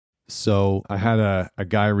So I had a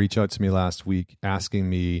guy reach out to me last week asking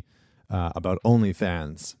me about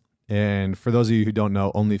OnlyFans. And for those of you who don't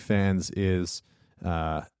know, OnlyFans is,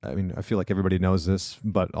 I feel like everybody knows this,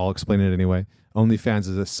 but I'll explain it anyway. OnlyFans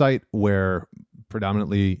is a site where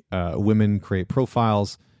predominantly women create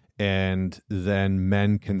profiles, and then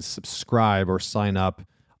men can subscribe or sign up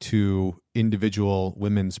to individual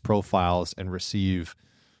women's profiles and receive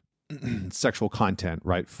sexual content,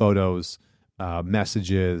 right? Photos,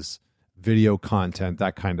 messages, video content,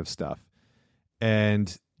 that kind of stuff.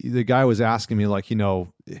 And the guy was asking me, like,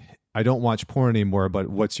 I don't watch porn anymore, but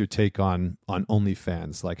what's your take on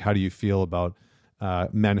OnlyFans? Like, how do you feel about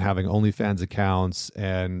men having OnlyFans accounts?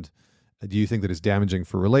 And do you think that it's damaging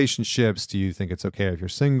for relationships? Do you think it's okay if you're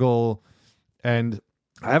single? And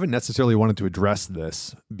I haven't necessarily wanted to address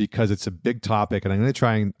this because it's a big topic, and I'm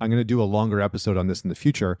going to do a longer episode on this in the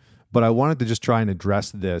future, but I wanted to just try and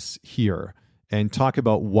address this here and talk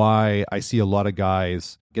about why I see a lot of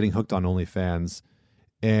guys getting hooked on OnlyFans.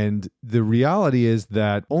 And the reality is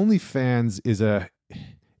that OnlyFans is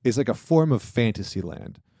like a form of fantasy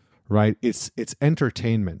land, right? It's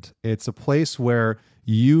entertainment. It's a place where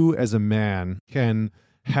you as a man can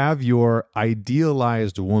have your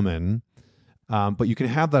idealized woman, but you can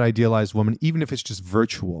have that idealized woman even if it's just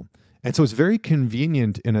virtual. And so it's very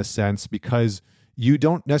convenient in a sense because you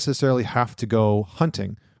don't necessarily have to go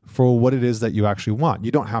hunting for what it is that you actually want.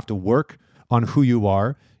 You don't have to work on who you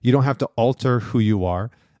are. You don't have to alter who you are.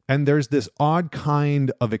 And there's this odd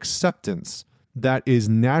kind of acceptance that is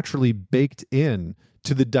naturally baked in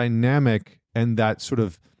to the dynamic and that sort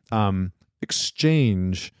of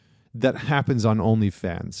exchange that happens on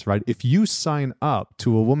OnlyFans, right? If you sign up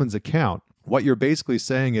to a woman's account, what you're basically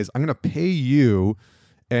saying is, I'm going to pay you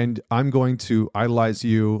and I'm going to idolize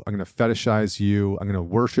you. I'm going to fetishize you. I'm going to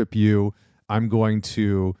worship you. I'm going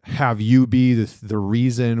to have you be the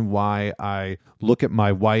reason why I look at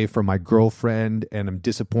my wife or my girlfriend and I'm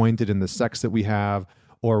disappointed in the sex that we have,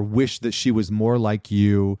 or wish that she was more like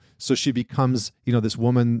you. So she becomes, this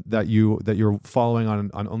woman that you're following on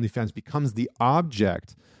OnlyFans becomes the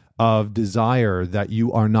object of desire that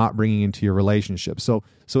you are not bringing into your relationship. So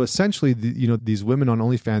essentially, these women on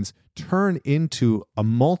OnlyFans turn into a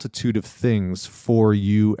multitude of things for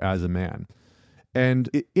you as a man. And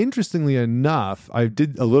interestingly enough, I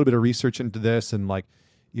did a little bit of research into this, and one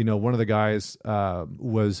of the guys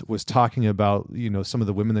was talking about some of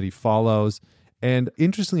the women that he follows. And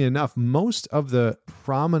interestingly enough, most of the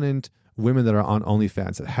prominent women that are on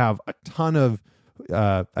OnlyFans that have a ton of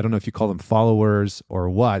I don't know if you call them followers or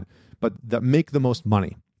what, but that make the most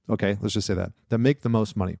money. Okay, let's just say that make the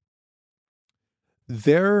most money.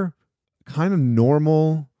 They're kind of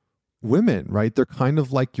normal women, right? They're kind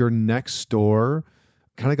of like your next door,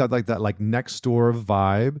 kind of got like that next door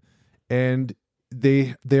vibe, and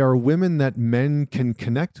they are women that men can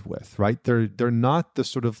connect with, right? They're not the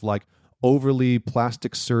sort of like overly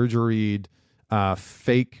plastic surgeried,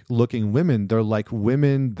 fake looking women. They're like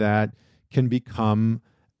women that can become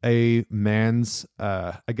a man's,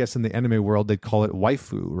 I guess in the anime world, they'd call it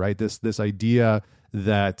waifu, right? This idea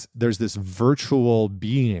that there's this virtual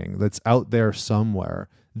being that's out there somewhere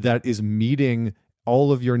that is meeting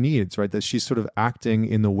all of your needs, right? That she's sort of acting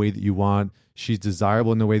in the way that you want. She's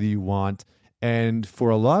desirable in the way that you want. And for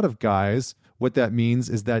a lot of guys, what that means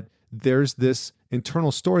is that there's this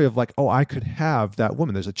internal story of like, oh, I could have that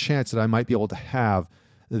woman. There's a chance that I might be able to have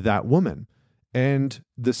that woman. And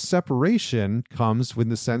the separation comes with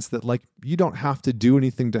the sense that like you don't have to do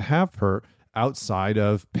anything to have her outside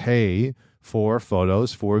of pay for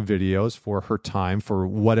photos, for videos, for her time, for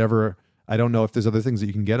whatever. I don't know if there's other things that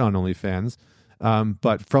you can get on OnlyFans,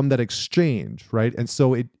 but from that exchange, right? And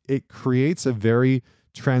so it creates a very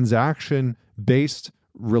transaction-based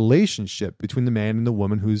relationship between the man and the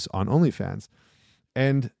woman who's on OnlyFans.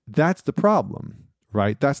 And that's the problem,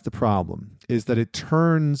 right? That's the problem, is that it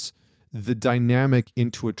turns the dynamic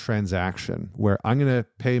into a transaction where I'm going to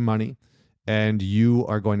pay money and you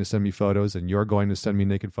are going to send me photos and you're going to send me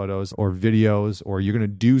naked photos or videos, or you're going to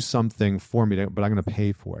do something for me, but I'm going to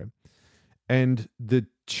pay for it. And the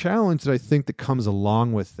challenge that I think that comes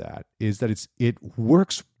along with that is that it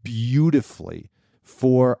works beautifully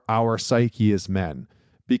for our psyche as men,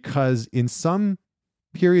 because in some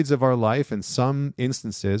periods of our life, in some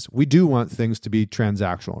instances, we do want things to be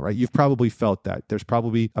transactional, right? You've probably felt that. There's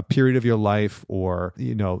probably a period of your life or,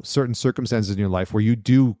 certain circumstances in your life where you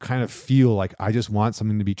do kind of feel like, I just want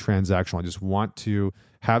something to be transactional. I just want to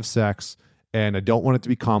have sex and I don't want it to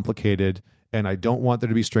be complicated and I don't want there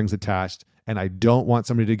to be strings attached and I don't want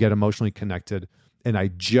somebody to get emotionally connected and I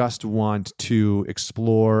just want to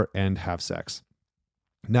explore and have sex.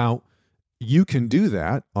 Now, You can do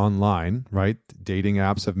that online, right? Dating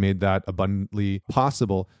apps have made that abundantly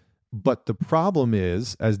possible. But the problem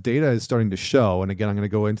is, as data is starting to show, and again, I'm going to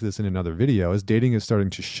go into this in another video, as dating is starting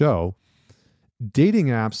to show, dating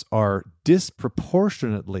apps are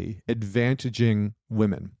disproportionately advantaging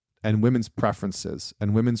women and women's preferences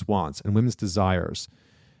and women's wants and women's desires.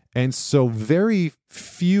 And so very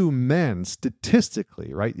few men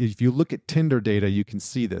statistically, right? If you look at Tinder data, you can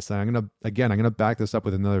see this. And I'm going to back this up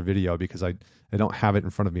with another video because I don't have it in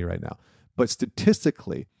front of me right now. But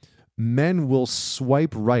statistically, men will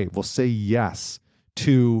swipe right, will say yes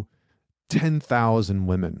to 10,000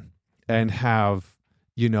 women and have,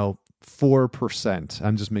 4%.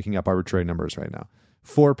 I'm just making up arbitrary numbers right now.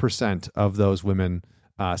 4% of those women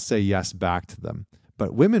say yes back to them.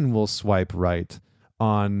 But women will swipe right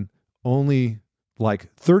on only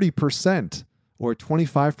like 30% or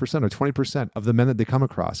 25% or 20% of the men that they come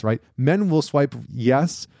across, right? Men will swipe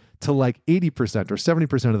yes to like 80% or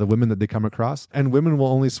 70% of the women that they come across, and women will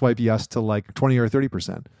only swipe yes to like 20 or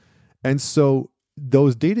 30%. And so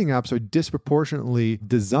those dating apps are disproportionately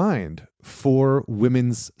designed for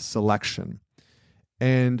women's selection.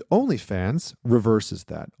 And OnlyFans reverses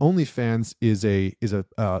that. OnlyFans is a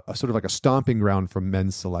sort of like a stomping ground for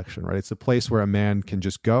men's selection, right? It's a place where a man can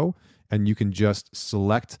just go and you can just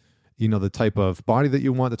select, the type of body that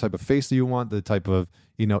you want, the type of face that you want, the type of,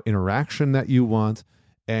 interaction that you want,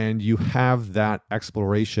 and you have that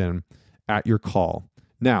exploration at your call.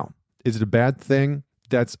 Now, is it a bad thing?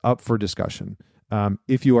 That's up for discussion.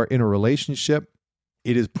 If you are in a relationship,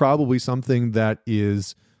 it is probably something that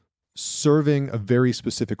is serving a very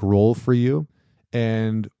specific role for you.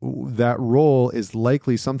 And that role is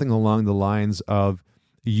likely something along the lines of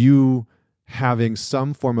you having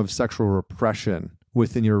some form of sexual repression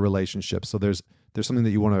within your relationship. So there's something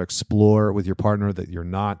that you want to explore with your partner that you're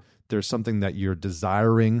not. There's something that you're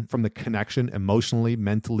desiring from the connection emotionally,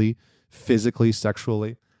 mentally, physically,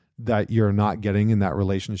 sexually that you're not getting in that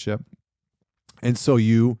relationship. And so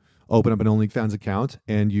you open up an OnlyFans account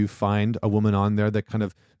and you find a woman on there that kind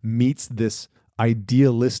of meets this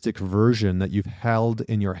idealistic version that you've held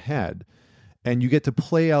in your head. And you get to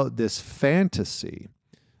play out this fantasy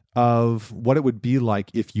of what it would be like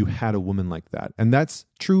if you had a woman like that. And that's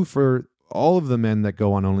true for all of the men that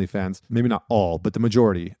go on OnlyFans. Maybe not all, but the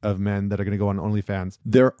majority of men that are going to go on OnlyFans.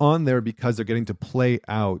 They're on there because they're getting to play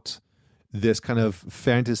out this kind of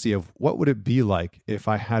fantasy of what would it be like if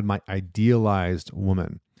I had my idealized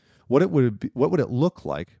woman? What would it look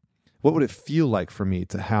like? What would it feel like for me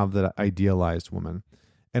to have that idealized woman?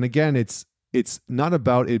 And again, it's not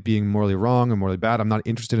about it being morally wrong or morally bad. I'm not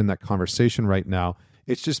interested in that conversation right now.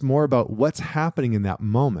 It's just more about what's happening in that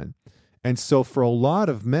moment. And so for a lot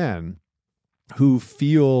of men who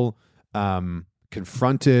feel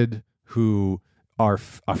confronted, who are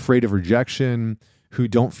afraid of rejection, who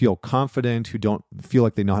don't feel confident, who don't feel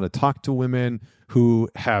like they know how to talk to women, who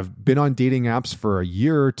have been on dating apps for a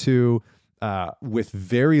year or two with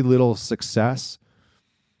very little success,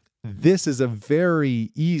 this is a very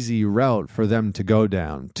easy route for them to go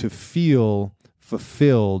down to feel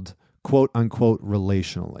fulfilled, quote unquote,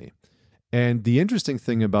 relationally. And the interesting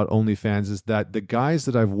thing about OnlyFans is that the guys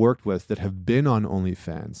that I've worked with that have been on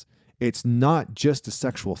OnlyFans, it's not just a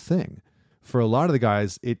sexual thing. For a lot of the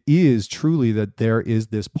guys, it is truly that there is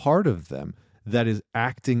this part of them that is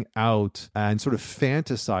acting out and sort of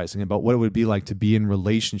fantasizing about what it would be like to be in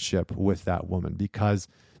relationship with that woman, because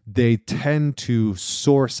they tend to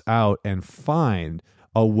source out and find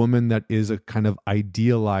a woman that is a kind of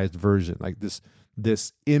idealized version, like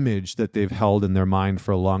this image that they've held in their mind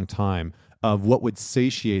for a long time of what would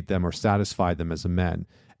satiate them or satisfy them as a man.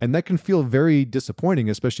 And that can feel very disappointing,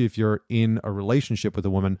 especially if you're in a relationship with a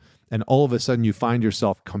woman and all of a sudden you find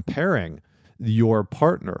yourself comparing your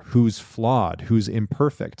partner who's flawed, who's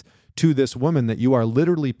imperfect, to this woman that you are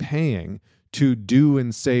literally paying to do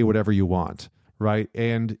and say whatever you want, right?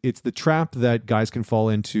 And it's the trap that guys can fall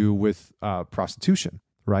into with prostitution,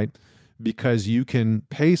 right? Because you can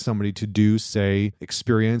pay somebody to do, say,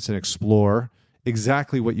 experience and explore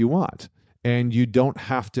exactly what you want. And you don't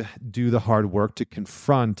have to do the hard work to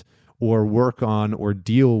confront or work on or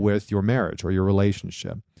deal with your marriage or your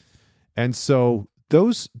relationship. And so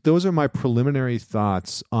those are my preliminary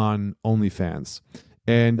thoughts on OnlyFans.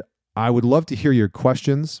 And I would love to hear your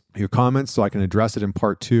questions, your comments, so I can address it in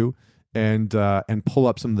part 2 and pull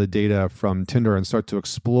up some of the data from Tinder and start to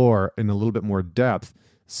explore in a little bit more depth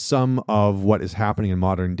some of what is happening in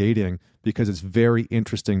modern dating, because it's very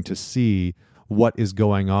interesting to see what is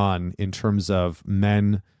going on in terms of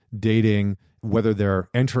men dating, whether they're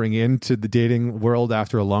entering into the dating world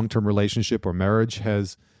after a long-term relationship or marriage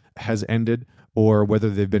has ended, or whether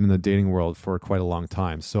they've been in the dating world for quite a long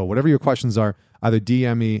time. So whatever your questions are, either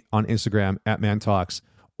DM me on Instagram at ManTalks,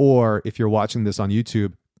 or if you're watching this on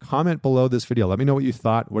YouTube, comment below this video. Let me know what you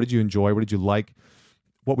thought. What did you enjoy? What did you like?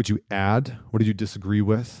 What would you add? What did you disagree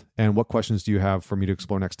with? And what questions do you have for me to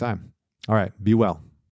explore next time? All right, be well.